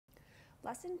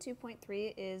Lesson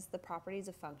 2.3 is the properties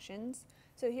of functions.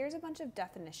 So here's a bunch of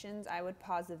definitions. I would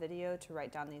pause the video to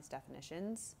write down these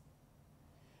definitions.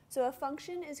 So a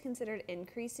function is considered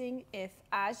increasing if,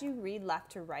 as you read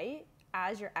left to right,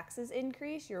 as your x's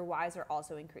increase, your y's are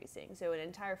also increasing. So an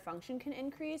entire function can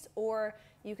increase, or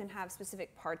you can have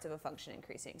specific parts of a function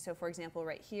increasing. So for example,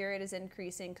 right here it is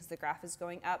increasing because the graph is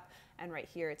going up, and right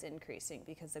here it's increasing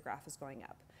because the graph is going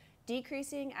up.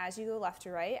 Decreasing as you go left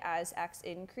to right, as x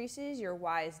increases, your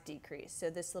y's decrease. So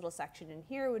this little section in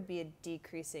here would be a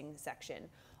decreasing section,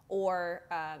 or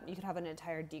you could have an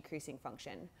entire decreasing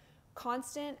function.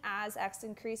 Constant, as x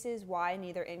increases, y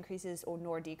neither increases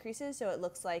nor decreases, so it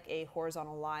looks like a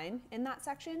horizontal line in that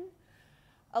section.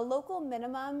 A local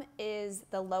minimum is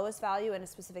the lowest value in a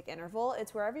specific interval.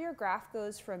 It's wherever your graph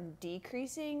goes from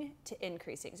decreasing to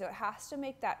increasing. So it has to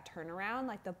make that turnaround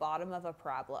like the bottom of a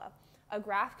parabola. A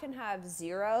graph can have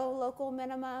 0 local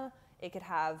minima, it could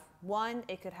have 1,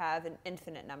 it could have an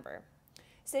infinite number.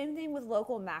 Same thing with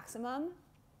local maximum.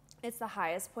 It's the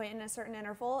highest point in a certain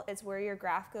interval. It's where your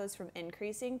graph goes from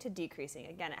increasing to decreasing.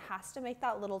 Again, it has to make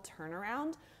that little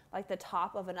turnaround like the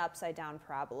top of an upside down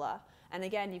parabola. And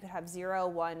again, you could have 0,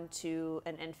 1, 2,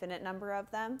 an infinite number of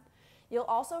them. You'll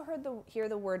also hear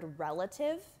the word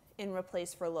relative in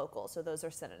replace for local, so those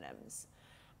are synonyms.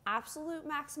 Absolute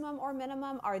maximum or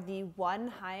minimum are the one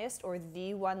highest or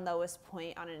the one lowest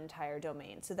point on an entire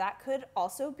domain. So that could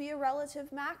also be a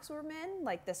relative max or min,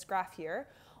 like this graph here,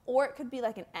 or it could be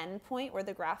like an end point where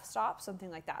the graph stops,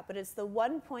 something like that. But it's the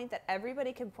one point that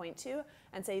everybody can point to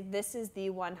and say this is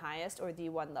the one highest or the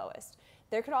one lowest.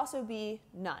 There could also be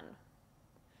none.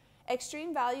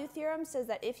 Extreme value theorem says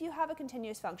that if you have a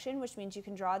continuous function, which means you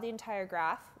can draw the entire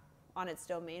graph on its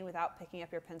domain without picking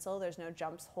up your pencil, there's no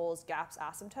jumps, holes, gaps,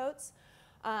 asymptotes,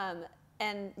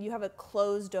 and you have a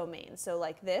closed domain, so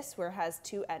like this where it has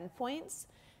two endpoints,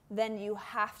 then you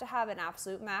have to have an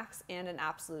absolute max and an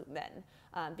absolute min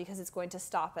because it's going to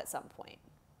stop at some point.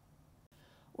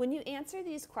 When you answer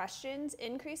these questions,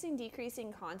 increasing,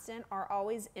 decreasing, constant are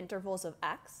always intervals of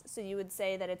x. So you would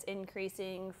say that it's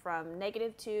increasing from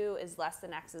 -2 is less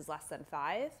than x is less than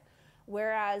 5.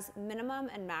 Whereas minimum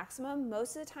and maximum,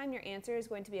 most of the time your answer is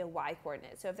going to be a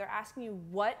y-coordinate. So if they're asking you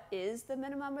what is the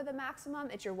minimum or the maximum,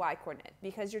 it's your y-coordinate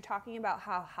because you're talking about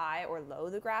how high or low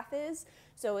the graph is.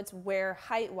 So it's where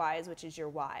height-wise, which is your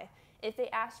y. If they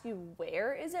ask you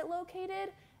where is it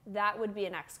located, that would be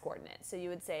an x-coordinate. So you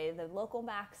would say the local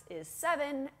max is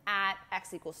 7 at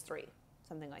x equals 3,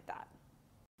 something like that.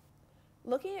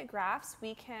 Looking at graphs,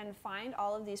 we can find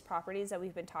all of these properties that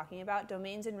we've been talking about,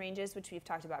 domains and ranges, which we've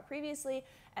talked about previously,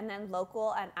 and then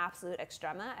local and absolute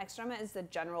extrema. Extrema is the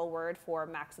general word for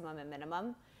maximum and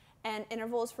minimum, and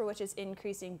intervals for which is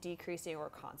increasing, decreasing, or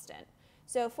constant.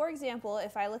 So for example,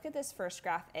 if I look at this first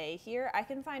graph A here, I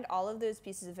can find all of those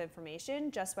pieces of information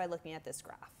just by looking at this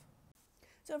graph.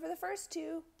 So for the first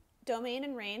two, domain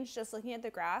and range, just looking at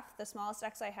the graph, the smallest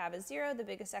x I have is 0, the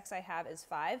biggest x I have is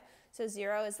 5. So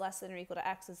 0 is less than or equal to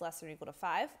x is less than or equal to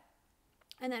 5.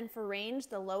 And then for range,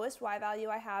 the lowest y value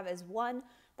I have is 1,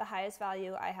 the highest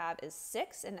value I have is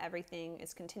 6, and everything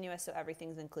is continuous, so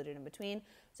everything's included in between.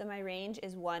 So my range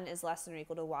is 1 is less than or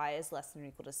equal to y is less than or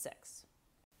equal to 6.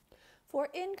 For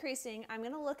increasing, I'm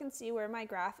going to look and see where my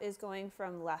graph is going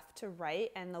from left to right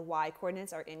and the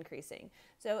y-coordinates are increasing.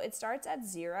 So it starts at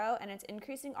 0 and it's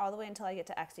increasing all the way until I get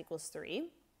to x equals 3.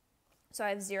 So I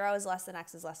have 0 is less than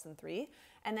x is less than 3.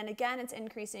 And then again, it's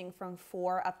increasing from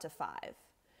 4 up to 5.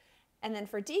 And then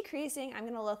for decreasing, I'm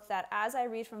going to look that as I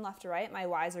read from left to right, my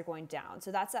y's are going down.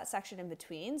 So that's that section in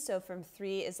between. So from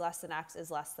 3 is less than x is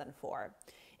less than 4.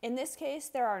 In this case,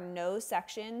 there are no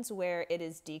sections where it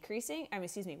is decreasing,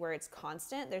 where it's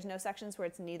constant. There's no sections where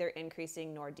it's neither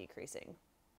increasing nor decreasing.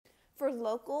 For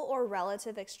local or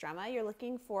relative extrema, you're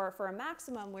looking for a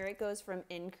maximum where it goes from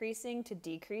increasing to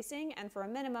decreasing, and for a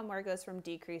minimum where it goes from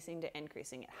decreasing to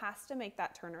increasing. It has to make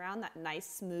that turnaround, that nice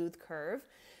smooth curve.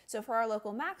 So for our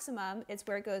local maximum, it's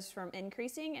where it goes from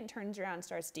increasing and turns around and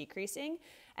starts decreasing,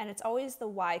 and it's always the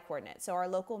y-coordinate. So our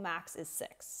local max is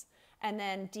 6. And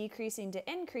then decreasing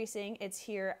to increasing, it's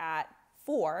here at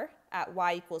 4, at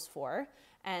y equals 4,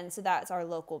 and so that's our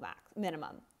local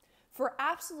minimum. For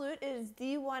absolute, it is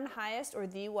the one highest or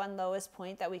the one lowest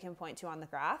point that we can point to on the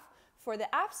graph. For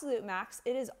the absolute max,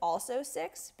 it is also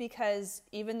 6 because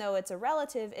even though it's a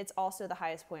relative, it's also the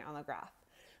highest point on the graph.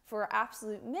 For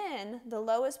absolute min, the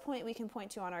lowest point we can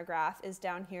point to on our graph is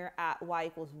down here at y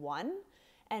equals 1.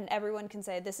 And everyone can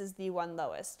say this is the one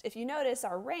lowest. If you notice,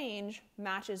 our range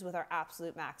matches with our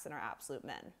absolute max and our absolute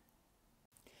min.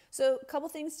 So a couple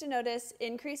things to notice,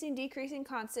 increasing, decreasing,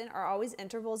 constant are always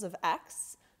intervals of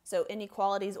x. so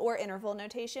inequalities or interval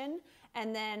notation.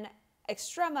 And then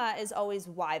extrema is always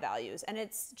y values, and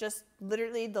it's just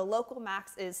literally the local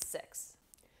max is 6.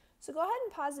 So go ahead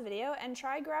and pause the video and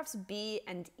try graphs B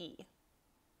and E.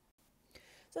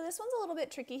 So this one's a little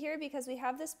bit tricky here because we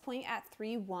have this point at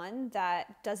 3, 1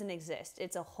 that doesn't exist.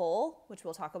 It's a hole, which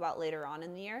we'll talk about later on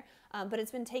in the year, but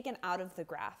it's been taken out of the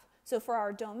graph. So for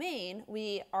our domain,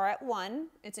 we are at 1,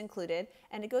 it's included,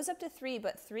 and it goes up to 3,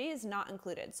 but 3 is not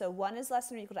included. So 1 is less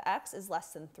than or equal to x is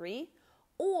less than 3,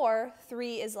 or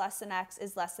 3 is less than x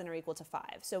is less than or equal to 5.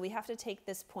 So we have to take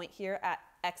this point here at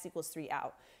x equals 3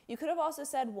 out. You could have also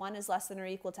said 1 is less than or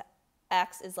equal to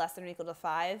x is less than or equal to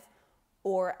 5,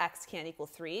 or x can't equal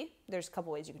 3. There's a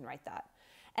couple ways you can write that.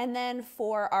 And then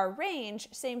for our range,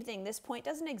 same thing. This point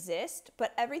doesn't exist,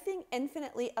 but everything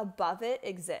infinitely above it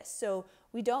exists. So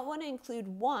we don't want to include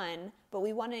 1, but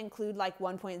we want to include like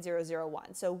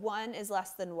 1.001. So 1 is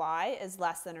less than y is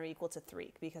less than or equal to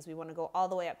 3 because we want to go all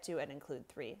the way up to and include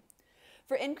 3.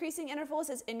 For increasing intervals,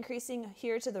 it's increasing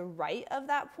here to the right of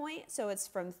that point. So it's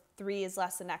from 3 is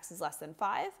less than x is less than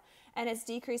 5. And it's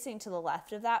decreasing to the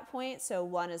left of that point. So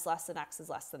 1 is less than x is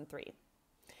less than 3.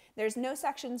 There's no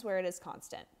sections where it is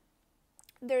constant.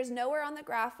 There's nowhere on the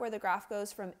graph where the graph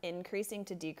goes from increasing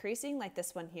to decreasing like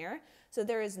this one here. So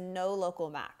there is no local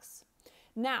max.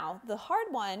 Now, the hard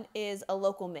one is a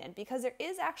local min because there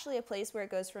is actually a place where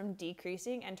it goes from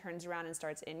decreasing and turns around and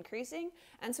starts increasing.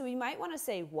 And so we might want to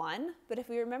say 1, but if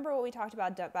we remember what we talked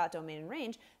about domain and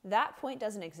range, that point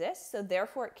doesn't exist, so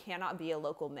therefore it cannot be a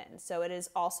local min. So it is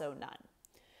also none.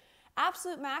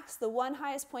 Absolute max, the one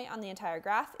highest point on the entire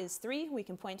graph is 3. We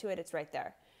can point to it, it's right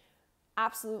there.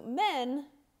 Absolute min,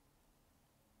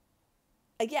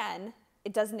 again,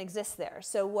 it doesn't exist there.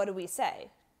 So what do we say?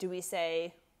 Do we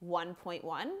say 1.1?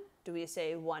 Do we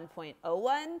say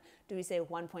 1.01? Do we say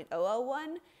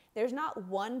 1.001? There's not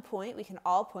one point we can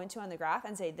all point to on the graph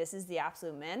and say this is the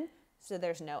absolute min, so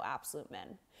there's no absolute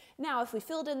min. Now, if we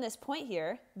filled in this point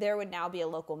here, there would now be a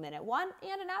local min at 1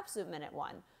 and an absolute min at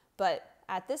 1. But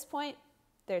at this point,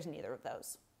 there's neither of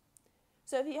those.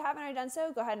 So if you haven't already done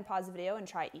so, go ahead and pause the video and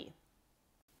try E.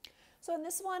 So in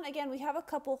this one, again, we have a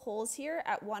couple holes here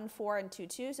at 1, 4, and 2,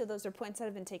 2. So those are points that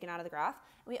have been taken out of the graph.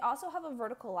 And we also have a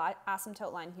vertical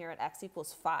asymptote line here at x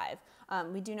equals 5.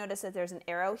 We do notice that there's an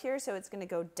arrow here, so it's going to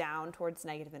go down towards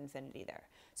negative infinity there.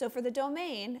 So for the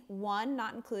domain, 1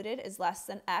 not included is less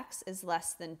than x is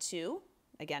less than 2.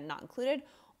 Again, not included.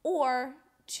 Or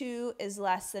 2 is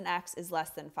less than x is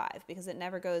less than 5 because it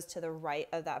never goes to the right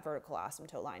of that vertical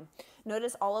asymptote line.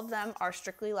 Notice all of them are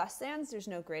strictly less thans. There's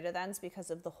no greater thans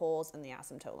because of the holes in the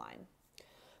asymptote line.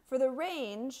 For the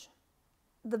range,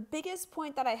 the biggest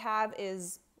point that I have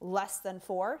is less than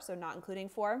 4, so not including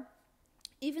 4.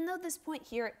 Even though this point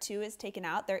here at 2 is taken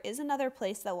out, there is another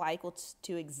place that y equals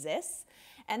 2 exists,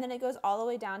 and then it goes all the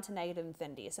way down to negative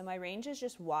infinity. So my range is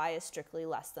just y is strictly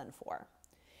less than 4.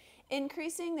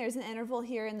 Increasing, there's an interval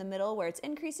here in the middle where it's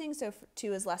increasing, so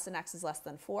 2 is less than x is less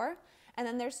than 4. And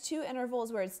then there's 2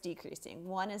 intervals where it's decreasing.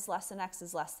 1 is less than x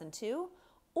is less than 2,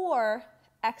 or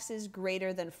x is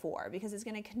greater than 4, because it's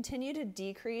going to continue to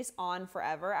decrease on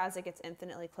forever as it gets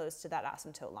infinitely close to that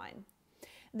asymptote line.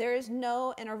 There is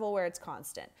no interval where it's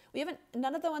constant.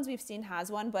 None of the ones we've seen has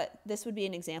one, but this would be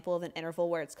an example of an interval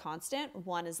where it's constant.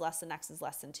 1 is less than x is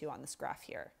less than 2 on this graph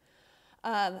here.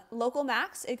 Local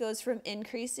max, it goes from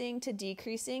increasing to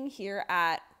decreasing here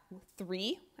at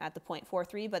 3, at the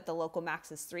 0.43, but the local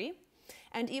max is 3.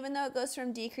 And even though it goes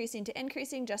from decreasing to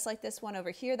increasing, just like this one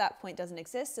over here, that point doesn't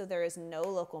exist, so there is no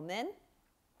local min.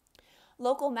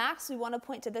 Local max, we want to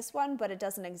point to this one, but it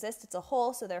doesn't exist. It's a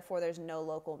hole, so therefore there's no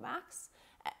local max.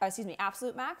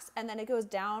 Absolute max, and then it goes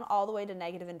down all the way to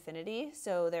negative infinity,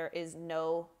 so there is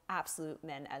no absolute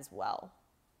min as well.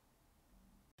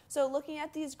 So looking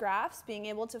at these graphs, being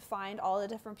able to find all the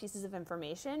different pieces of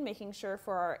information, making sure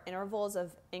for our intervals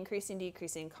of increasing,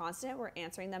 decreasing, constant, we're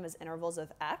answering them as intervals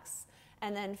of x.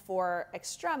 And then for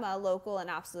extrema, local and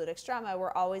absolute extrema,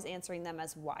 we're always answering them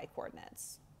as y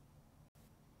coordinates.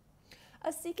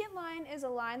 A secant line is a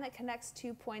line that connects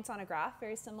 2 points on a graph,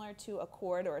 very similar to a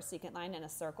chord or a secant line in a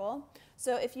circle.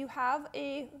 So if you have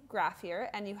a graph here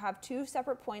and you have 2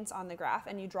 separate points on the graph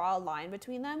and you draw a line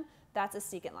between them, that's a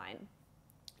secant line.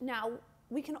 Now,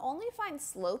 we can only find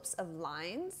slopes of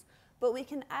lines, but we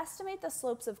can estimate the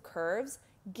slopes of curves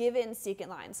given secant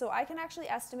lines. So I can actually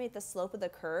estimate the slope of the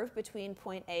curve between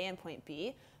point A and point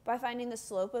B by finding the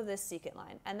slope of this secant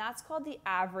line, and that's called the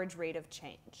average rate of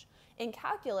change. In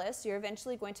calculus, you're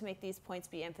eventually going to make these points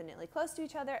be infinitely close to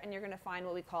each other, and you're going to find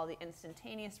what we call the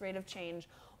instantaneous rate of change,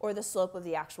 or the slope of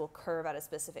the actual curve at a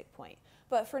specific point.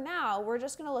 But for now, we're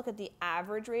just going to look at the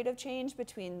average rate of change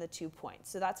between the 2 points.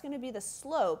 So that's going to be the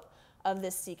slope of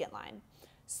this secant line.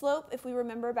 Slope, if we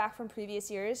remember back from previous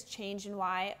years, change in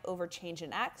y over change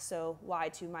in x, so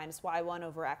y2 minus y1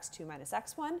 over x2 minus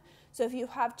x1. So if you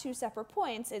have 2 separate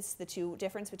points, it's the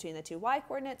difference between the 2 y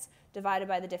coordinates divided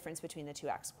by the difference between the 2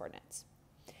 x coordinates.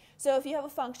 So if you have a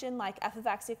function like f of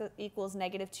x equals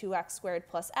negative 2x squared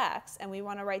plus x, and we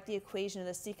want to write the equation of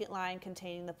the secant line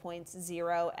containing the points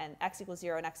 0 and x equals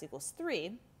 0 and x equals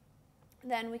 3,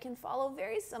 then we can follow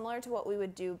very similar to what we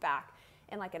would do back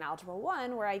in like an Algebra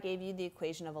 1 where I gave you the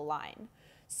equation of a line.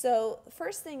 So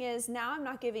first thing is, now I'm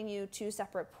not giving you 2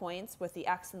 separate points with the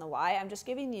x and the y, I'm just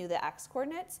giving you the x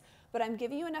coordinates, but I'm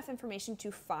giving you enough information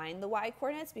to find the y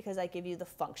coordinates because I give you the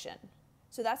function.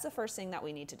 So that's the first thing that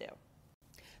we need to do.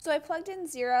 So I plugged in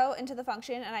 0 into the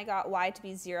function and I got y to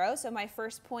be 0, so my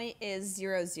first point is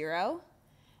 0, 0.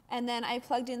 And then I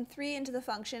plugged in 3 into the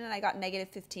function and I got negative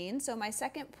 15, so my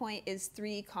second point is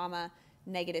 3 comma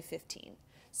negative 15.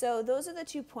 So those are the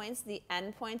 2 points, the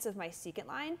endpoints of my secant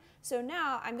line. So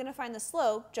now I'm going to find the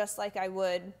slope just like I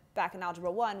would back in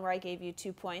Algebra 1 where I gave you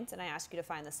 2 points and I asked you to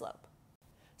find the slope.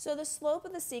 So the slope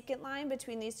of the secant line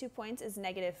between these 2 points is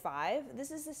negative 5. This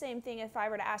is the same thing if I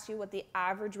were to ask you what the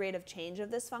average rate of change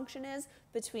of this function is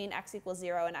between x equals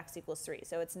 0 and x equals 3.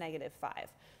 So it's negative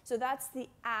 5. So that's the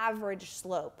average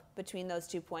slope between those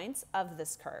 2 points of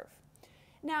this curve.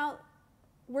 Now,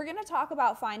 we're going to talk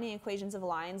about finding equations of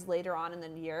lines later on in the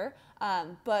year,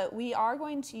 but we are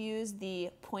going to use the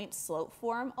point slope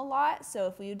form a lot. So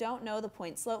if you don't know the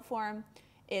point slope form,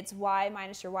 it's y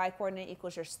minus your y coordinate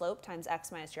equals your slope times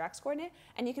x minus your x coordinate,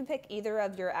 and you can pick either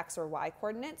of your x or y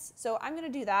coordinates. So I'm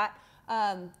going to do that.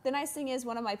 The nice thing is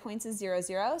one of my points is 0,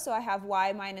 0, so I have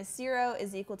y minus 0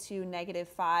 is equal to negative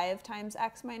 5 times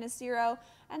x minus 0,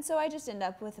 and so I just end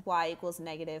up with y equals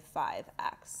negative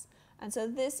 5x. And so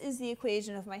this is the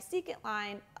equation of my secant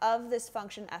line of this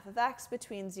function f of x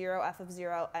between 0, f of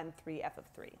 0, and 3, f of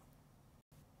 3.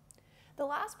 The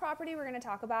last property we're going to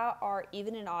talk about are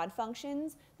even and odd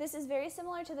functions. This is very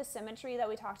similar to the symmetry that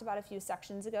we talked about a few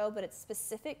sections ago, but it's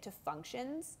specific to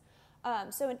functions.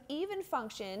 So an even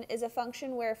function is a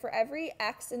function where for every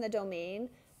x in the domain,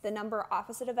 the number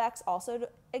opposite of x also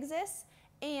exists,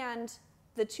 and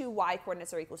the 2 y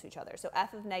coordinates are equal to each other. So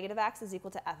f of negative x is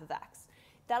equal to f of x.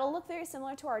 That'll look very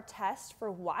similar to our test for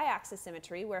y-axis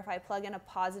symmetry, where if I plug in a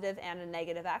positive and a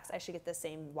negative x, I should get the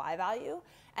same y value.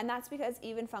 And that's because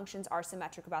even functions are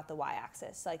symmetric about the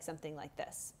y-axis, like something like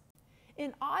this.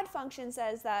 An odd function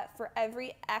says that for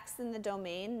every x in the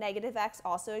domain, negative x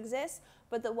also exists,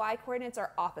 but the y coordinates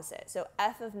are opposite. So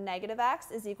f of negative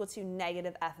x is equal to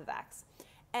negative f of x.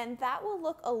 And that will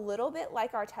look a little bit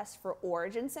like our test for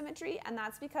origin symmetry, and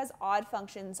that's because odd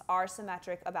functions are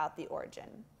symmetric about the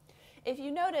origin. If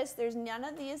you notice, there's none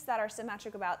of these that are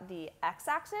symmetric about the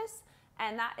x-axis,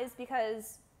 and that is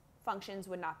because functions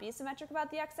would not be symmetric about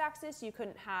the x-axis. You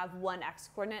couldn't have one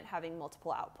x-coordinate having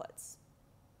multiple outputs.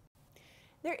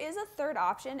 There is a third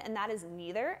option, and that is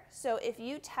neither. So if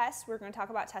you test, we're going to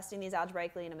talk about testing these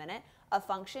algebraically in a minute, a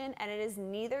function, and it is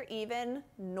neither even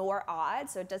nor odd,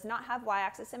 so it does not have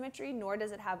y-axis symmetry, nor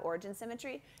does it have origin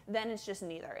symmetry, then it's just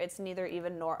neither. It's neither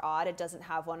even nor odd. It doesn't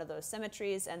have one of those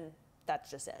symmetries, and that's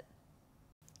just it.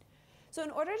 So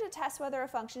in order to test whether a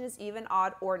function is even,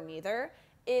 odd, or neither,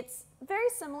 it's very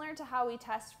similar to how we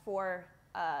test for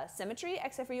symmetry,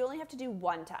 except for you only have to do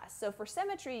one test. So for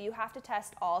symmetry, you have to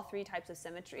test all 3 types of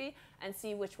symmetry and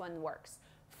see which one works.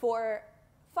 For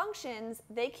functions,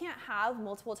 they can't have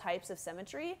multiple types of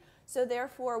symmetry, so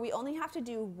therefore we only have to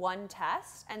do one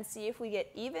test and see if we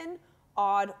get even,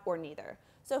 odd, or neither.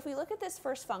 So if we look at this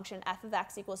first function, f of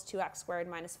x equals 2x squared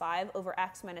minus 5 over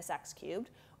x minus x cubed,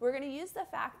 we're going to use the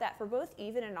fact that for both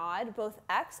even and odd, both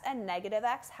x and negative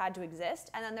x had to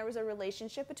exist, and then there was a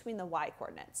relationship between the y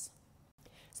coordinates.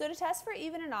 So to test for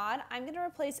even and odd, I'm going to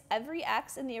replace every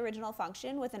x in the original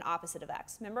function with an opposite of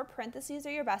x. Remember, parentheses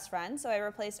are your best friend, so I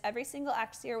replaced every single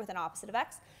x here with an opposite of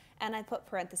x, and I put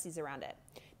parentheses around it.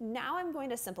 Now I'm going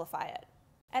to simplify it.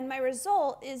 And my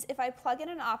result is if I plug in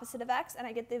an opposite of x and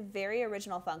I get the very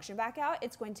original function back out,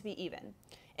 it's going to be even.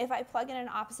 If I plug in an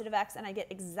opposite of x and I get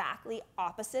exactly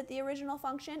opposite the original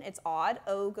function, it's odd.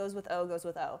 O goes with O goes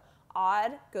with O.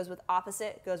 Odd goes with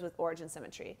opposite, goes with origin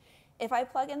symmetry. If I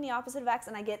plug in the opposite of x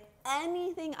and I get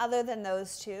anything other than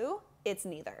those 2, it's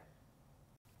neither.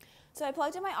 So I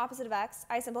plugged in my opposite of x,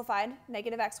 I simplified.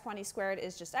 Negative x quantity squared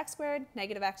is just x squared,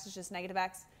 negative x is just negative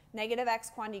x. negative x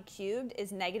quantity cubed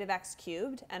is negative x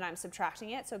cubed, and I'm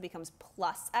subtracting it, so it becomes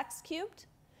plus x cubed.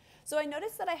 So I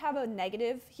noticed that I have a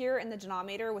negative here in the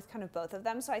denominator with kind of both of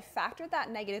them, so I factored that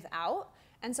negative out,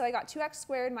 and so I got 2x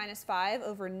squared minus 5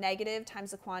 over negative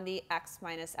times the quantity x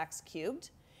minus x cubed.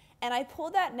 And I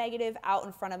pulled that negative out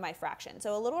in front of my fraction.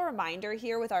 So a little reminder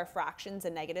here with our fractions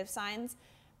and negative signs,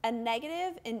 a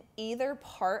negative in either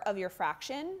part of your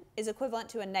fraction is equivalent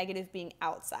to a negative being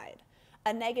outside.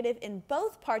 A negative in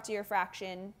both parts of your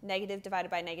fraction, negative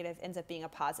divided by negative, ends up being a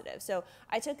positive. So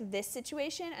I took this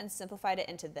situation and simplified it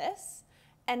into this.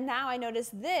 And now I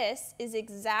notice this is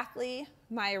exactly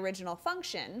my original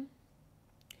function.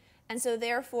 And so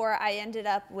therefore I ended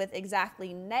up with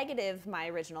exactly negative my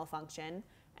original function,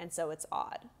 and so it's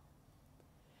odd.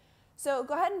 So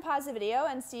go ahead and pause the video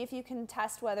and see if you can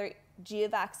test whether g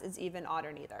of x is even, odd,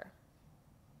 or neither.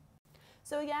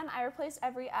 So again, I replaced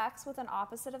every x with an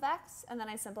opposite of x, and then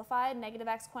I simplified. Negative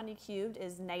x quantity cubed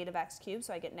is negative x cubed,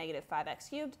 so I get negative 5x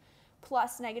cubed,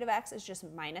 plus negative x is just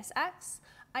minus x.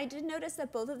 I did notice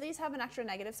that both of these have an extra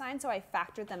negative sign, so I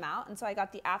factored them out, and so I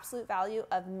got the absolute value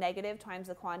of negative times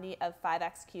the quantity of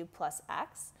 5x cubed plus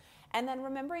x. And then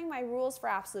remembering my rules for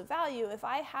absolute value, if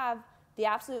I have the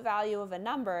absolute value of a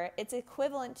number, it's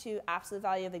equivalent to absolute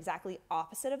value of exactly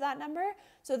opposite of that number.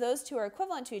 So those two are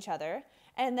equivalent to each other.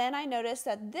 And then I noticed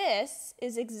that this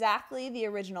is exactly the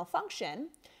original function.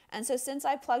 And so since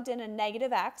I plugged in a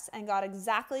negative x and got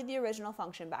exactly the original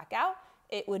function back out,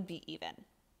 it would be even.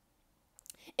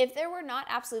 If there were not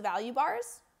absolute value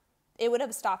bars, it would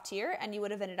have stopped here and you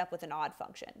would have ended up with an odd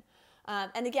function.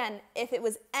 And again, if it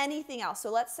was anything else,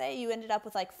 so let's say you ended up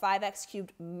with like 5x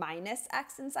cubed minus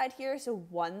x inside here, so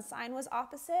one sign was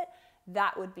opposite,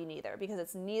 that would be neither, because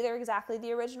it's neither exactly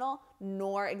the original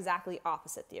nor exactly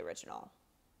opposite the original.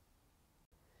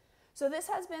 So this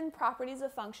has been properties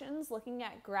of functions, looking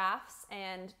at graphs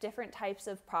and different types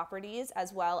of properties,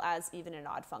 as well as even and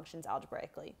odd functions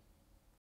algebraically.